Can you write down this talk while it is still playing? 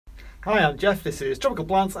Hi, I'm Jeff. This is Tropical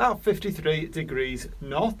Plants at 53 degrees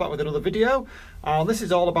north, back with another video. This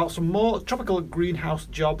is all about some more tropical greenhouse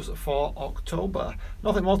jobs for October.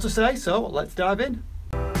 Nothing more to say, so let's dive in.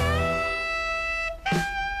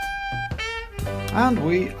 And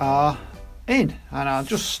we are in, and I'll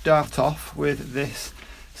just start off with this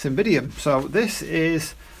Cymbidium. So this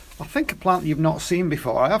is, I think, a plant you've not seen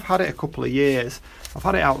before. I have had it a couple of years. I've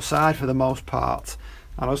had it outside for the most part,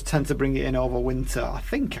 and I just tend to bring it in over winter. I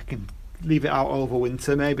think I can leave it out over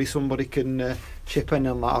winter. Maybe somebody can chip in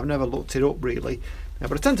on that. I've never looked it up really,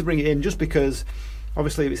 but I tend to bring it in just because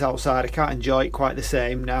obviously if it's outside I can't enjoy it quite the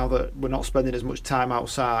same now that we're not spending as much time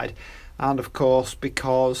outside, and of course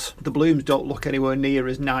because the blooms don't look anywhere near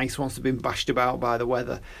as nice once they've been bashed about by the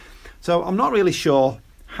weather. So I'm not really sure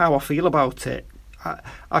how I feel about it.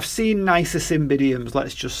 I've seen nicer Cymbidiums,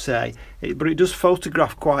 let's just say, but it does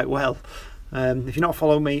photograph quite well. If you're not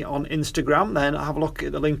following me on Instagram, then have a look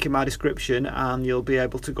at the link in my description and you'll be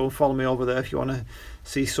able to go and follow me over there if you want to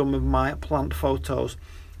see some of my plant photos.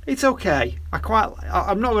 It's okay.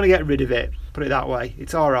 I'm not going to get rid of it, put it that way.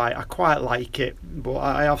 It's alright. I quite like it, but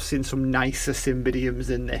I have seen some nicer Cymbidiums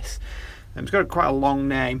than this. It's got quite a long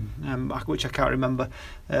name, which I can't remember.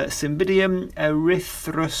 Cymbidium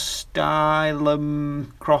erythrostylum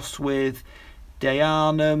crossed with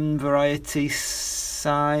Dianum variety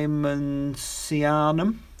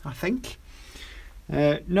Simonsianum, I think.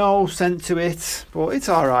 No scent to it, but it's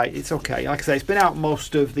alright, it's okay. Like I say, it's been out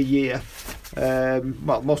most of the year,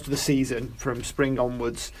 well, most of the season from spring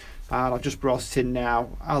onwards, and I've just brought it in now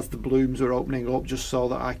as the blooms are opening up, just so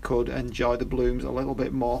that I could enjoy the blooms a little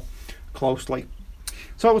bit more closely.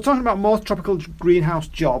 So we're talking about more tropical greenhouse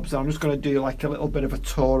jobs, and I'm just going to do like a little bit of a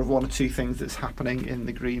tour of one or two things that's happening in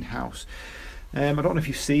the greenhouse. I don't know if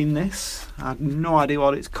you've seen this. I have no idea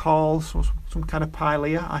what it's called. Some kind of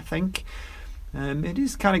pilea, I think. It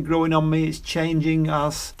is kind of growing on me. It's changing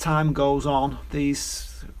as time goes on.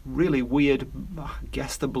 These really weird, I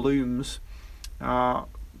guess the blooms are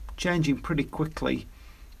changing pretty quickly.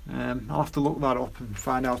 I'll have to look that up and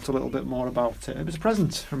find out a little bit more about it. It was a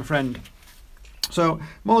present from a friend. So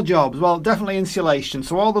more jobs. Well, definitely insulation.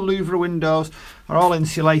 So all the louvre windows are all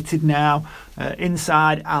insulated now,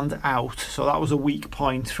 inside and out. So that was a weak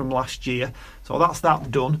point from last year. So that's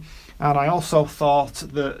that done. And I also thought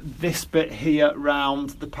that this bit here round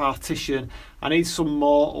the partition, I need some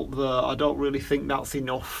more up there. I don't really think that's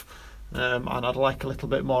enough. And I'd like a little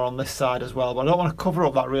bit more on this side as well. But I don't want to cover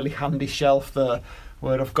up that really handy shelf there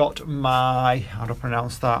where I've got my, how do I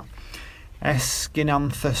pronounce that?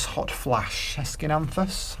 Echinanthus hot flash,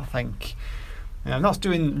 Echinanthus, I think. And that's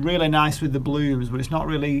doing really nice with the blooms, but it's not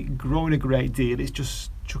really growing a great deal. It's just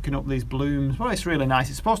chucking up these blooms. Well, it's really nice.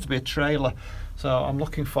 It's supposed to be a trailer, so I'm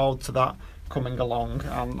looking forward to that coming along.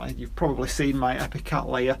 And you've probably seen my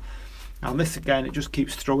Epicattleya, and this again, it just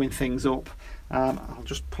keeps throwing things up. And I'll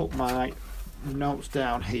just put my notes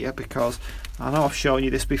down here because I know I've shown you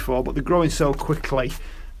this before, but they're growing so quickly.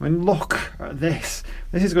 I mean, look at this.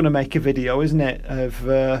 This is going to make a video, isn't it,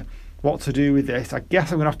 of what to do with this. I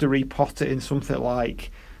guess I'm going to have to repot it in something like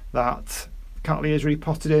that Cattleya's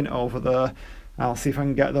repotted in over there. I'll see if I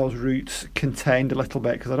can get those roots contained a little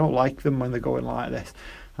bit because I don't like them when they're going like this.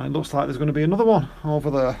 And it looks like there's going to be another one over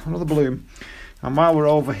there, another bloom. And while we're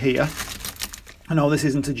over here, I know this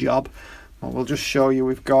isn't a job, but we'll just show you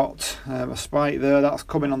we've got a spike there that's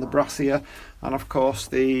coming on the Brassica, and of course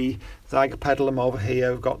the Zygopetalum over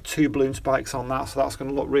here. We've got two bloom spikes on that, so that's going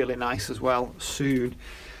to look really nice as well soon.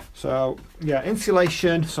 So yeah,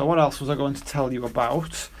 insulation. So what else was I going to tell you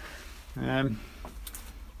about?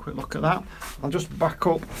 Quick look at that. I'll just back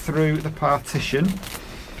up through the partition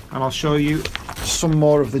and I'll show you some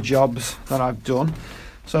more of the jobs that I've done.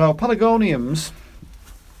 So pelargoniums.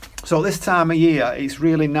 So this time of year, it's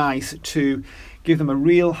really nice to give them a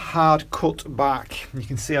real hard cut back. You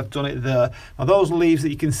can see I've done it there. Now those leaves that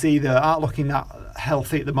you can see there aren't looking that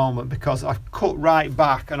healthy at the moment because I've cut right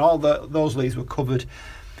back and all those leaves were covered.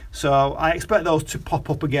 So I expect those to pop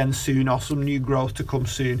up again soon, or some new growth to come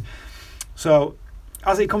soon. So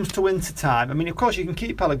as it comes to winter time, I mean, of course you can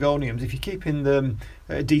keep pelargoniums if you're keeping them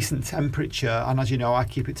at a decent temperature, and as you know I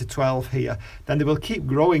keep it to 12 here, then they will keep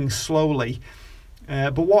growing slowly.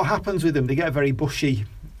 But what happens with them, they get very bushy,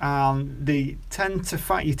 and you tend to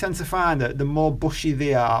find that the more bushy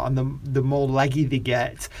they are and the more leggy they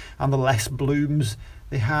get and the less blooms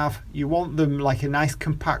they have. You want them like a nice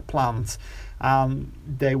compact plant, and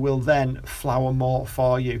they will then flower more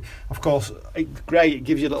for you. Of course, it's great, it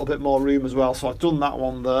gives you a little bit more room as well. So I've done that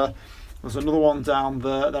one there. There's another one down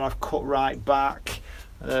there that I've cut right back.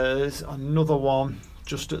 There's another one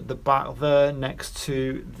just at the back there next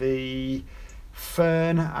to the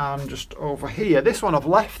fern, and just over here. This one, I've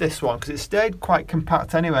left this one because it stayed quite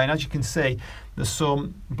compact anyway, and as you can see, there's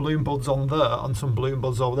some bloom buds on there and some bloom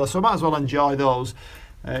buds over there, so I might as well enjoy those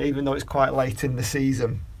even though it's quite late in the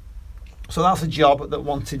season. So that's a job that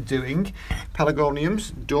wanted doing.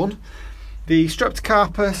 Pelargoniums done. The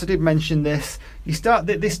Streptocarpus, I did mention this. They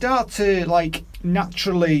start to like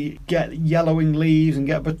naturally get yellowing leaves and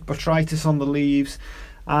get botrytis on the leaves.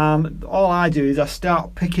 All I do is I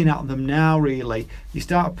start picking at them now. Really, you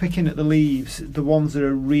start picking at the leaves, the ones that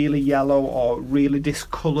are really yellow or really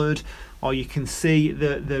discoloured, or you can see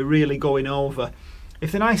that they're really going over.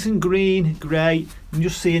 If they're nice and green, great. You can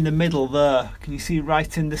just see in the middle there. Can you see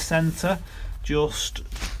right in the centre, just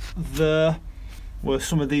there, where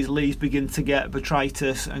some of these leaves begin to get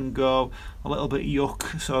botrytis and go a little bit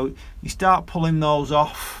yuck? So you start pulling those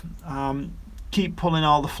off. Keep pulling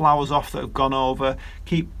all the flowers off that have gone over.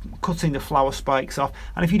 Keep cutting the flower spikes off.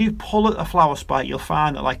 And if you do pull at a flower spike, you'll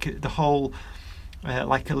find that like the whole,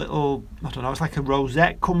 like a little, I don't know, it's like a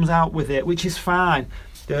rosette comes out with it, which is fine.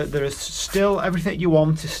 There is still, everything you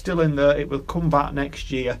want is still in there. It will come back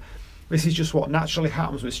next year. This is just what naturally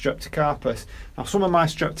happens with Streptocarpus. Now, some of my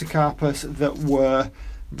Streptocarpus that were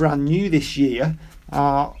brand new this year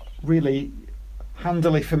are really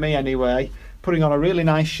handily, for me anyway, putting on a really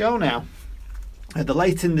nice show now. They're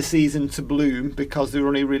late in the season to bloom because they're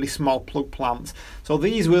only really small plug plants. So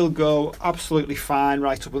these will go absolutely fine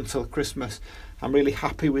right up until Christmas. I'm really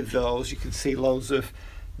happy with those. You can see loads of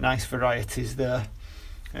nice varieties there.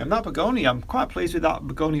 That begonia, I'm quite pleased with that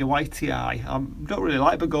begonia whitey. I don't really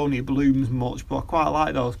like begonia blooms much, but I quite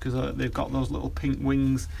like those because they've got those little pink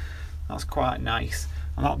wings. That's quite nice.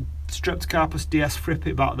 And that Streptocarpus DS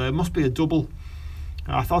frippit back there must be a double.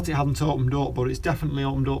 I thought it hadn't opened up, but it's definitely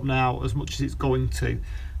opened up now as much as it's going to.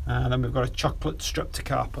 And then we've got a chocolate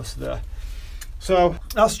Streptocarpus there. So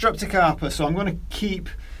that's Streptocarpus. So I'm going to keep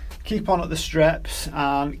on at the streps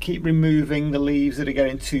and keep removing the leaves that are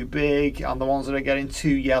getting too big and the ones that are getting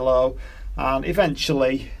too yellow, and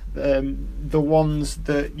eventually the ones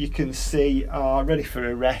that you can see are ready for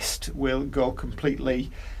a rest will go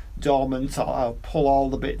completely dormant. I'll pull all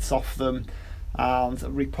the bits off them and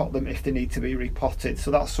repot them if they need to be repotted.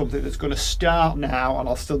 So that's something that's going to start now, and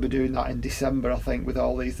I'll still be doing that in December, I think, with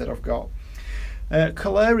all these that I've got.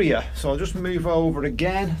 Coloria, so I'll just move over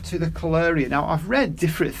again to the Coloria. Now, I've read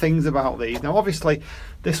different things about these. Now, obviously,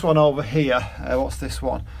 this one over here, what's this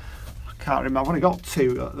one? I can't remember. I've only got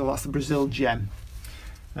two. That's the Brazil Gem.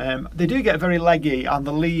 They do get very leggy, and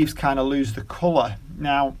the leaves kind of lose the colour.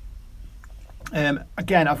 Now,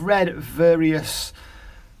 again, I've read various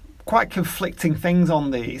quite conflicting things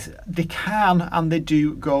on these. They can and they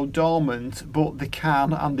do go dormant, but they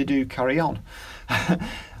can and they do carry on.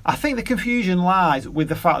 I think the confusion lies with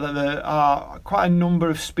the fact that there are quite a number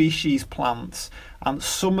of species plants, and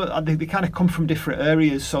some they kind of come from different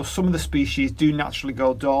areas. So some of the species do naturally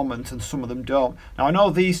go dormant and some of them don't. Now, I know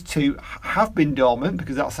these two have been dormant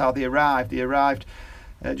because that's how they arrived. They arrived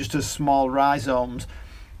just as small rhizomes,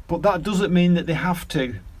 but that doesn't mean that they have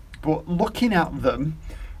to. But looking at them,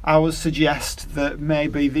 I would suggest that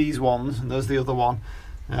maybe these ones, and there's the other one,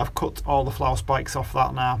 I've cut all the flower spikes off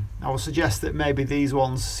that now. I would suggest that maybe these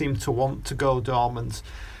ones seem to want to go dormant.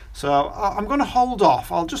 So I'm going to hold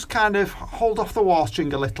off. I'll just kind of hold off the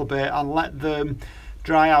watering a little bit and let them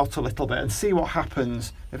dry out a little bit and see what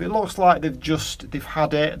happens. If it looks like they've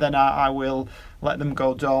had it, then I will let them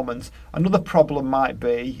go dormant. Another problem might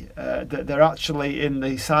be that they're actually in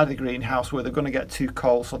the side of the greenhouse where they're going to get too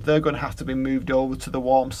cold, so they're going to have to be moved over to the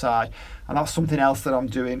warm side, and that's something else that I'm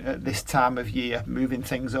doing at this time of year, moving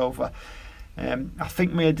things over. I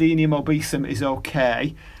think my Adenium obesum is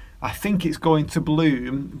okay. I think it's going to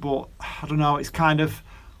bloom, but I don't know, it's kind of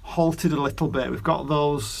halted a little bit. We've got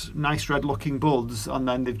those nice red looking buds and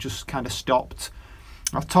then they've just kind of stopped.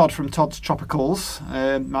 Todd from Todd's Tropicals,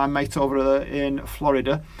 my mate over there in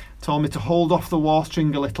Florida, told me to hold off the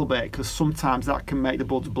watering a little bit because sometimes that can make the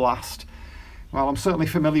buds blast. Well, I'm certainly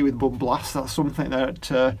familiar with bud blast. That's something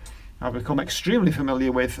that I've become extremely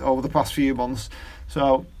familiar with over the past few months.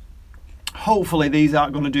 So hopefully these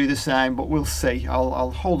aren't going to do the same, but we'll see.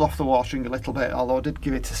 I'll hold off the watering a little bit, although I did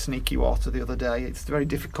give it a sneaky water the other day. It's very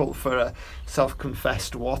difficult for a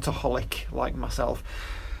self-confessed waterholic like myself.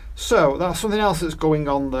 So that's something else that's going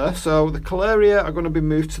on there. So the Coloria are going to be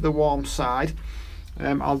moved to the warm side.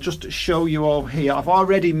 I'll just show you over here. I've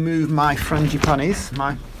already moved my Frangipanis,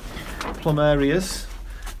 my Plumerias.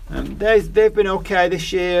 They've been okay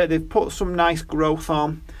this year. They've put some nice growth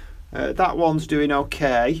on. That one's doing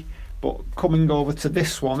okay. But coming over to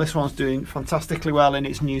this one's doing fantastically well in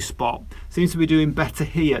its new spot. Seems to be doing better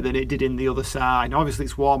here than it did in the other side. Now, obviously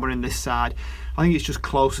it's warmer in this side. I think it's just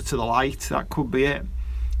closer to the light. That could be it.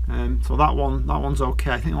 So that one's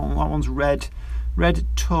okay. I think that one's red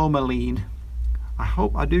tourmaline. I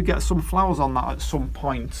hope I do get some flowers on that at some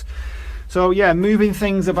point. So yeah, moving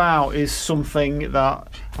things about is something that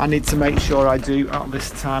I need to make sure I do at this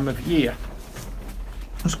time of year.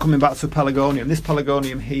 Just coming back to Pelargonium. This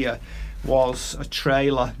Pelargonium here was a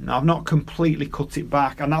trailer. Now I've not completely cut it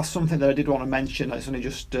back, and that's something that I did want to mention. It's only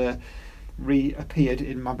just reappeared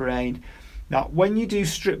in my brain. Now when you do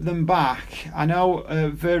strip them back, I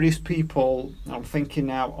know various people, I'm thinking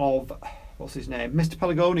now of, what's his name, Mr.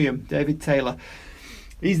 Pelargonium, David Taylor.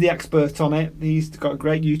 He's the expert on it. He's got a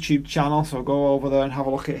great YouTube channel, so I'll go over there and have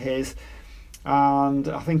a look at his. And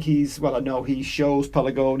I think I know he shows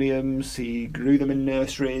Pelargoniums, he grew them in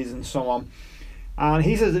nurseries and so on. And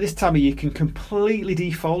he says that this time of year you can completely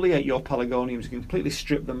defoliate your Pelargoniums, you can completely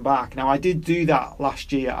strip them back. Now I did do that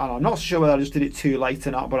last year, and I'm not sure whether I just did it too late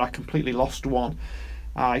or not, but I completely lost one.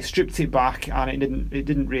 I stripped it back and it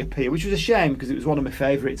didn't reappear, which was a shame because it was one of my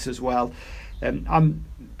favourites as well. I'm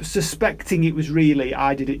suspecting it was really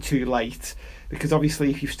I did it too late, because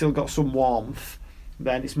obviously if you've still got some warmth,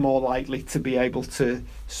 then it's more likely to be able to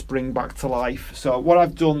spring back to life. So what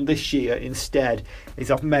I've done this year instead is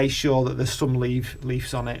I've made sure that there's some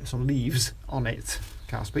leaves on it.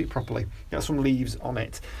 Can't speak properly. Got some leaves on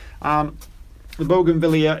it. The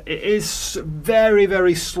bougainvillea, it is very,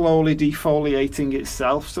 very slowly defoliating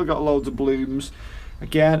itself. Still got loads of blooms.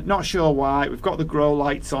 Again, not sure why. We've got the grow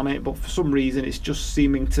lights on it, but for some reason it's just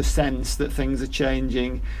seeming to sense that things are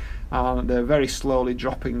changing and they're very slowly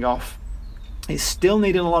dropping off. It's still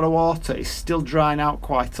needing a lot of water. It's still drying out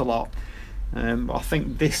quite a lot. But I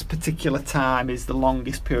think this particular time is the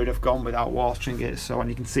longest period I've gone without watering it. So, and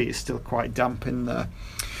you can see it's still quite damp in there.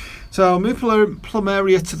 So move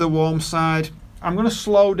Plumeria to the warm side. I'm going to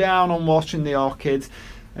slow down on watering the orchids.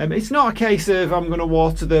 It's not a case of I'm going to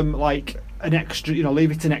water them like an extra,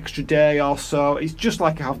 leave it an extra day or so. It's just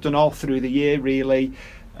like I've done all through the year, really.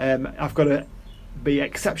 I've got to be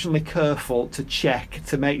exceptionally careful to check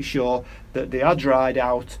to make sure that they are dried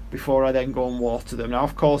out before I then go and water them. Now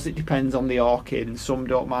of course it depends on the orchid, and some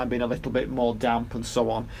don't mind being a little bit more damp and so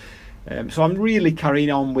on. So I'm really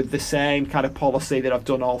carrying on with the same kind of policy that I've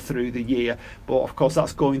done all through the year, but of course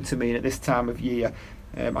that's going to mean at this time of year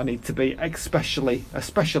I need to be especially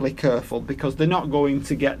careful, because they're not going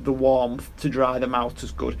to get the warmth to dry them out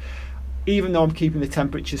as good. Even though I'm keeping the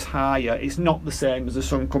temperatures higher, it's not the same as the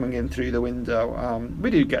sun coming in through the window.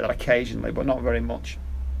 We do get that occasionally, but not very much.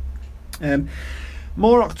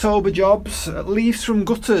 More October jobs, leaves from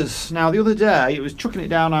gutters. Now the other day it was chucking it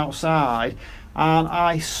down outside, and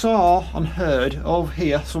I saw and heard over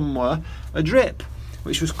here somewhere a drip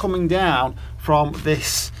which was coming down from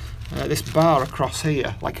this bar across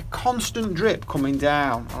here, like a constant drip coming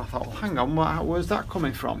down. And I thought, well, hang on, where's that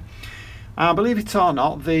coming from? Believe it or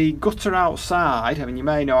not, the gutter outside, I mean, you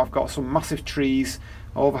may know I've got some massive trees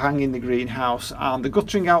overhanging the greenhouse, and the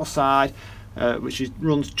guttering outside, which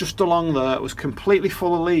runs just along there, was completely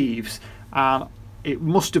full of leaves, and it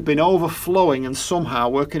must have been overflowing and somehow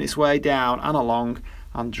working its way down and along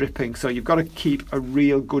and dripping. So you've got to keep a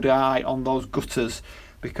real good eye on those gutters,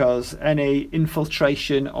 because any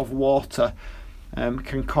infiltration of water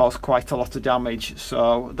can cause quite a lot of damage.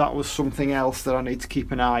 So that was something else that I need to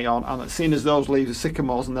keep an eye on. And seeing as those leaves are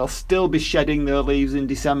sycamores and they'll still be shedding their leaves in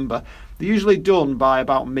December, they're usually done by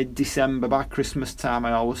about mid-December, by Christmas time.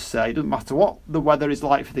 I always say it doesn't matter what the weather is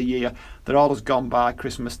like for the year, they're always gone by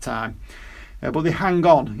Christmas time. But they hang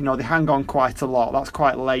on, they hang on quite a lot. That's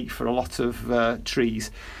quite late for a lot of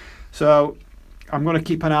trees. So I'm going to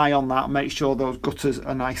keep an eye on that, make sure those gutters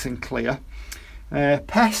are nice and clear.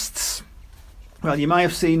 Pests. Well, you may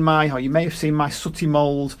have seen my sooty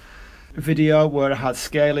mould video where I had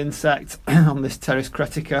scale insect on this Terrace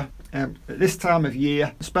Cretica. At this time of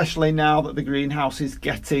year, especially now that the greenhouse is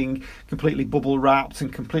getting completely bubble wrapped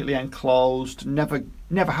and completely enclosed, never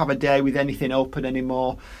have a day with anything open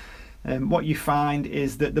anymore. What you find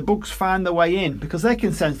is that the bugs find their way in, because they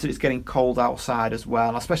can sense that it's getting cold outside as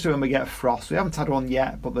well, especially when we get frost. We haven't had one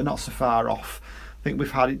yet, but they're not so far off. I think we've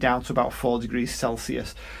had it down to about 4 degrees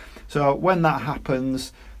Celsius. So when that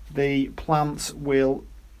happens, the plants will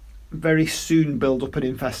very soon build up an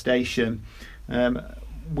infestation.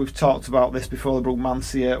 We've talked about this before, the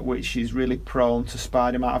Brugmansia, which is really prone to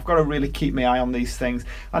spider mite. I've got to really keep my eye on these things.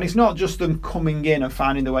 And it's not just them coming in and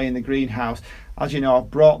finding their way in the greenhouse. as you know, I've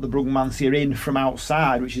brought the Brugmansia in from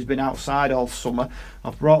outside, which has been outside all summer.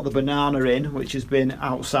 I've brought the banana in, which has been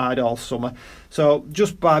outside all summer. So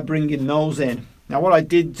just by bringing those in. Now what I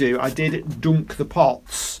did do, I did dunk the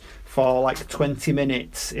pots for like 20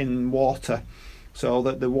 minutes in water, so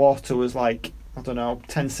that the water was like, I don't know,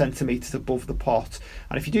 10 centimetres above the pot.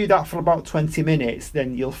 And if you do that for about 20 minutes,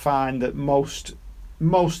 then you'll find that most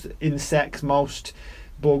insects, most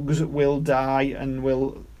bugs will die and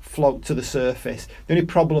will float to the surface. The only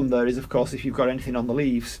problem there is, of course, if you've got anything on the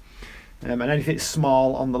leaves. And anything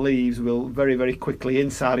small on the leaves will very, very quickly,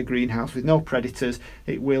 inside a greenhouse with no predators,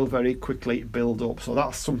 it will very quickly build up. So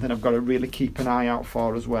that's something I've got to really keep an eye out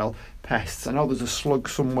for as well. Pests. I know there's a slug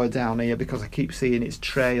somewhere down here because I keep seeing its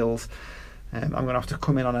trails. I'm going to have to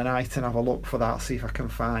come in on a night and have a look for that, see if I can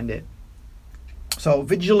find it. So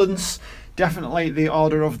vigilance, definitely the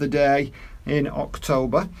order of the day in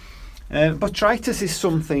October. Botrytis is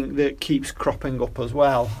something that keeps cropping up as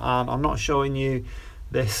well, and I'm not showing you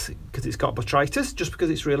this because it's got botrytis, just because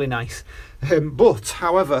it's really nice. But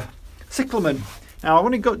however, cyclamen. Now I've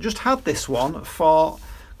only just had this one for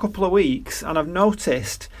a couple of weeks, and I've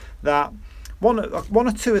noticed that one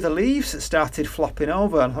or two of the leaves started flopping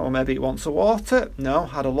over, and I thought, well, maybe it wants a water. No,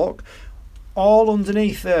 had a look. All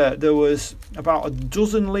underneath there was about a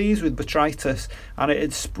dozen leaves with botrytis, and it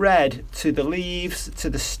had spread to the leaves, to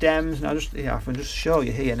the stems. Now I can just show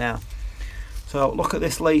you here now. So look at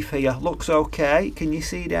this leaf here, looks okay. Can you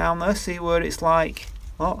see down there? See where it's like,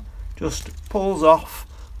 oh, just pulls off,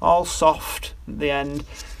 all soft at the end.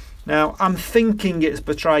 Now I'm thinking it's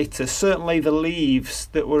botrytis. Certainly the leaves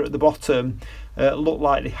that were at the bottom look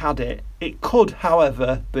like they had it. It could,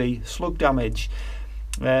 however, be slug damage.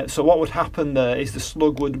 So what would happen there is the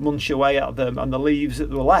slug would munch away at them, and the leaves that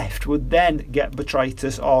were left would then get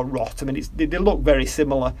botrytis or rot. I mean, they look very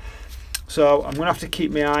similar. So I'm going to have to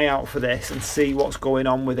keep my eye out for this and see what's going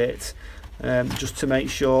on with it, just to make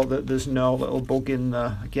sure that there's no little bug in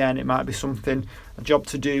there. Again, it might be something, a job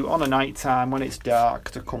to do on a night time when it's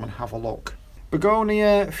dark, to come and have a look.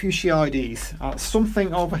 Begonia fuchsioides,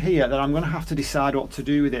 something over here that I'm going to have to decide what to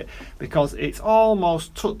do with it, because it's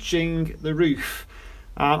almost touching the roof.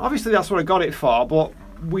 And obviously that's what I got it for, but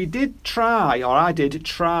we did try, or I did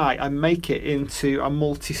try and make it into a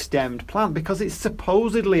multi-stemmed plant, because it's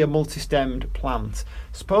supposedly a multi-stemmed plant,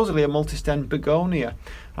 supposedly a multi-stemmed begonia.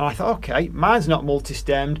 And I thought, okay, mine's not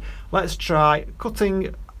multi-stemmed, let's try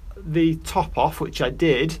cutting the top off, which I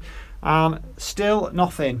did, and still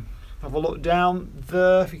nothing. Have a look down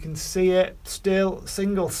there if you can see it, still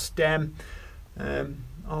single stem.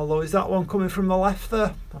 Although, is that one coming from the left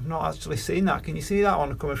there? I've not actually seen that. Can you see that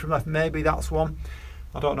one coming from left? Maybe that's one.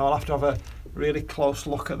 I don't know, I'll have to have a really close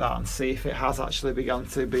look at that and see if it has actually begun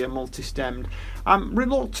to be a multi-stemmed. I'm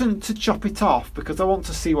reluctant to chop it off because I want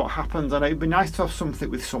to see what happens, and it'd be nice to have something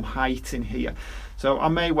with some height in here. So I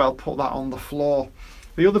may well put that on the floor.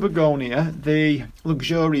 The other begonia, the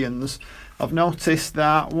luxurians, I've noticed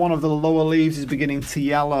that one of the lower leaves is beginning to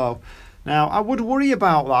yellow. Now I would worry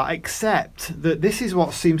about that, except that this is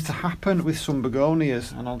what seems to happen with some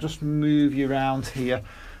begonias, and I'll just move you around here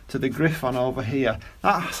to the griffon over here.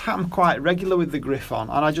 That's happened quite regular with the griffon,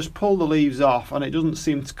 and I just pull the leaves off and it doesn't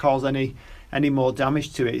seem to cause any more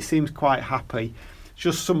damage to it. It seems quite happy.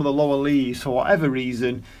 Just some of the lower leaves, for whatever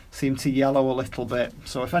reason, seem to yellow a little bit.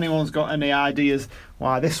 So if anyone's got any ideas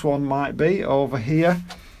why this one might be over here,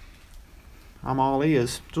 I'm all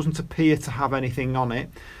ears. Doesn't appear to have anything on it,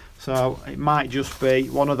 so it might just be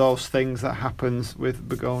one of those things that happens with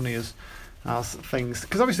begonias, as things,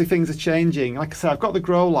 because obviously things are changing. Like I said, I've got the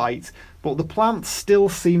grow light, but the plants still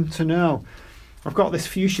seem to know. I've got this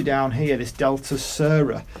fuchsia down here, this Delta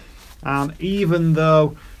Sura, and even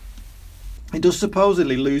though it does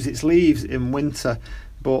supposedly lose its leaves in winter,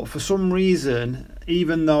 but for some reason,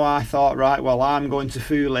 even though I thought, right, well, I'm going to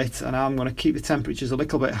fool it and I'm going to keep the temperatures a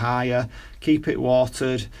little bit higher, keep it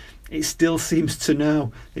watered, it still seems to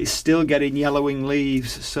know. It's still getting yellowing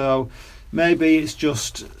leaves. So maybe it's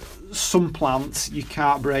just some plants, you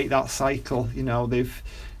can't break that cycle. You know, they've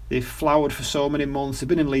flowered for so many months, they've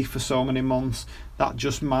been in leaf for so many months, that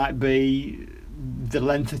just might be the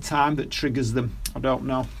length of time that triggers them. I don't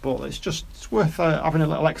know, but it's worth having a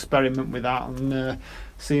little experiment with that and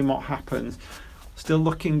seeing what happens. Still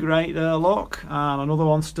looking great there, look, and another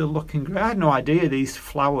one still looking great. I had no idea these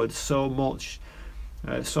flowered so much,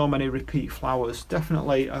 so many repeat flowers.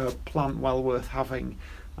 Definitely a plant well worth having.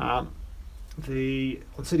 The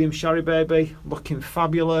Oncidium Sherry Baby looking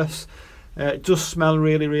fabulous. It does smell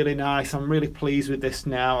really, really nice. I'm really pleased with this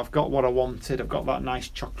now. I've got what I wanted. I've got that nice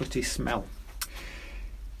chocolatey smell.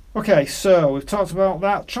 Okay, so we've talked about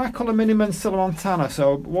that. Tricolour Miniman Montana.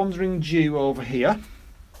 So Wandering Dew over here.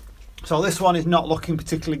 So this one is not looking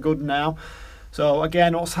particularly good now. So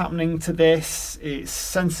again, what's happening to this? It's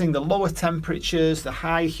sensing the lower temperatures, the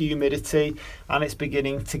high humidity, and it's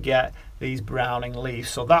beginning to get these browning leaves.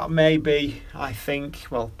 So that may be, I think,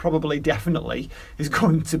 well, probably definitely is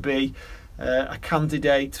going to be a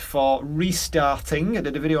candidate for restarting. I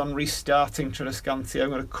did a video on restarting Tradescantia. I'm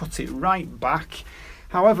going to cut it right back.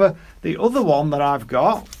 However, the other one that I've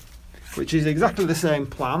got, which is exactly the same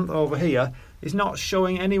plant over here, is not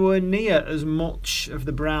showing anywhere near as much of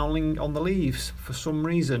the browning on the leaves for some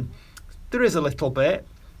reason. There is a little bit.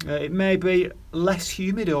 It may be less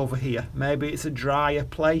humid over here. Maybe it's a drier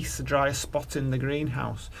place, a drier spot in the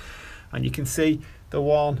greenhouse. And you can see the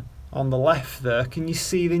one on the left there. Can you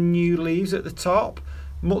see the new leaves at the top?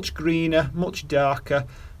 Much greener, much darker.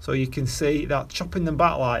 So you can see that chopping them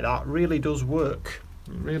back like that really does work.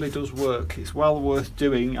 It really does work. It's well worth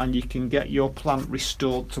doing, and you can get your plant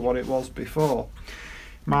restored to what it was before.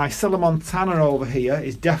 My Montana over here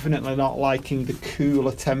is definitely not liking the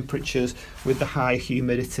cooler temperatures with the high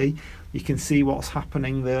humidity. You can see what's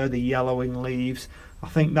happening there, the yellowing leaves. I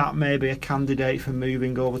think that may be a candidate for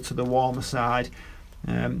moving over to the warmer side,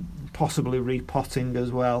 possibly repotting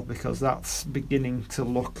as well, because that's beginning to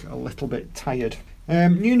look a little bit tired.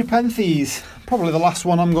 New Nepenthes, probably the last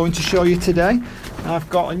one I'm going to show you today. I've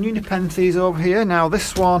got a new Nepenthes over here. Now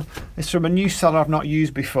this one is from a new seller I've not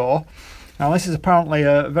used before. Now this is apparently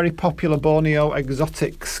a very popular Borneo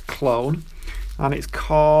Exotics clone, and it's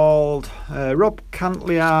called Rob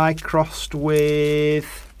Cantley crossed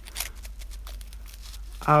with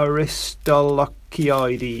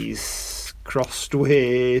Aristolochioides crossed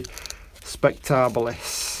with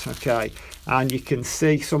Spectabilis. Okay. And you can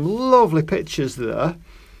see some lovely pictures there.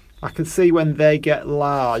 I can see when they get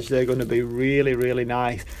large, they're going to be really, really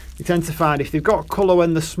nice. You tend to find if they've got colour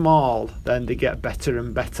when they're small, then they get better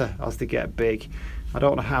and better as they get big. I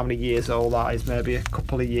don't know how many years old that is, maybe a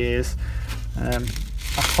couple of years. I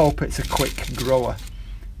hope it's a quick grower.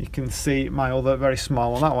 You can see my other very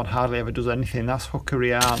small one. That one hardly ever does anything. That's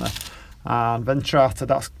Hookeriana. And Ventrata,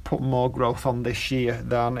 that's put more growth on this year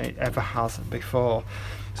than it ever has before.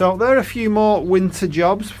 So there are a few more winter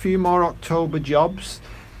jobs, a few more October jobs.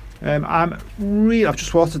 I've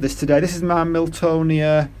just watered this today. This is my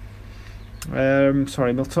Miltoniopsis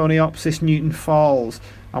Newton Falls,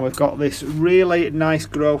 and we've got this really nice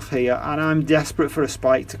growth here, and I'm desperate for a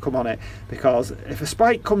spike to come on it, because if a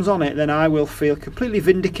spike comes on it, then I will feel completely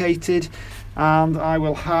vindicated, and I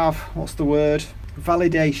will have, what's the word?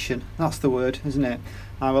 Validation. That's the word, isn't it?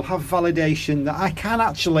 I will have validation that I can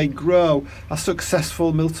actually grow a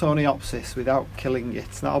successful Miltoniopsis without killing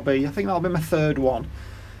it. I think that'll be my third one.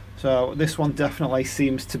 So this one definitely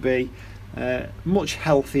seems to be much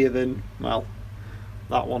healthier than, well,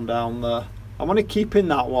 that one down there. I want to keep in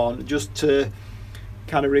that one just to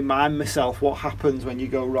kind of remind myself what happens when you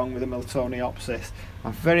go wrong with a Miltoniopsis.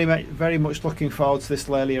 I'm very much looking forward to this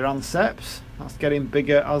Laelia anceps. That's getting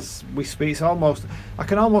bigger as we speak. It's almost, I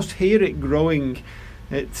can almost hear it growing.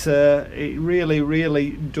 It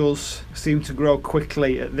really does seem to grow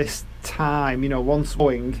quickly at this time. You know, once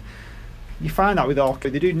going, you find that with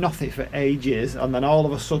orchids, they do nothing for ages, and then all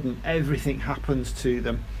of a sudden everything happens to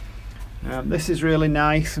them. This is really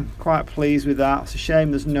nice. I'm quite pleased with that. It's a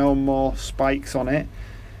shame there's no more spikes on it.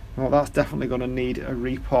 Well, that's definitely going to need a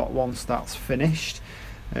repot once that's finished.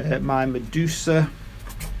 My Medusa,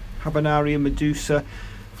 Habenaria Medusa.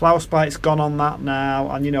 Flower spike's gone on that now,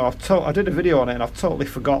 and you know, I did a video on it and I've totally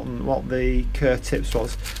forgotten what the cur tips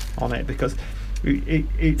was on it, because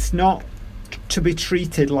it's not to be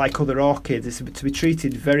treated like other orchids. It's to be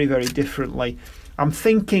treated very, very differently. I'm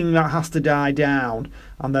thinking that has to die down,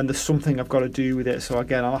 and then there's something I've got to do with it. So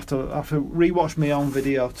again, I'll have to rewatch my own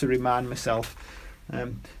video to remind myself.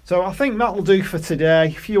 So I think that'll do for today.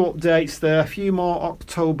 A few updates there, a few more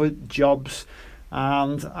October jobs,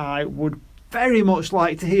 and I would very much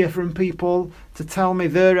like to hear from people to tell me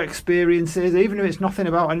their experiences, even if it's nothing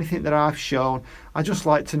about anything that I've shown. I just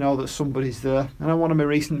like to know that somebody's there. And on one of my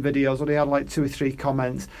recent videos, I only had like 2 or 3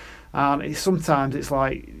 comments, and sometimes it's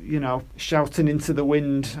like, you know, shouting into the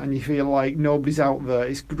wind, and you feel like nobody's out there.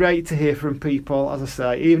 It's great to hear from people, as I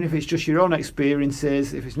say, even if it's just your own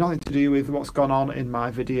experiences, if it's nothing to do with what's gone on in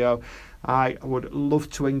my video. I would love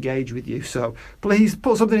to engage with you, so please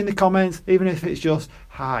put something in the comments, even if it's just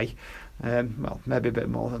hi. Well, maybe a bit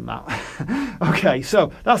more than that. Okay,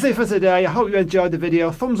 so that's it for today. I hope you enjoyed the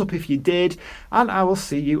video. Thumbs up if you did, and I will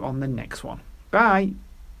see you on the next one. Bye.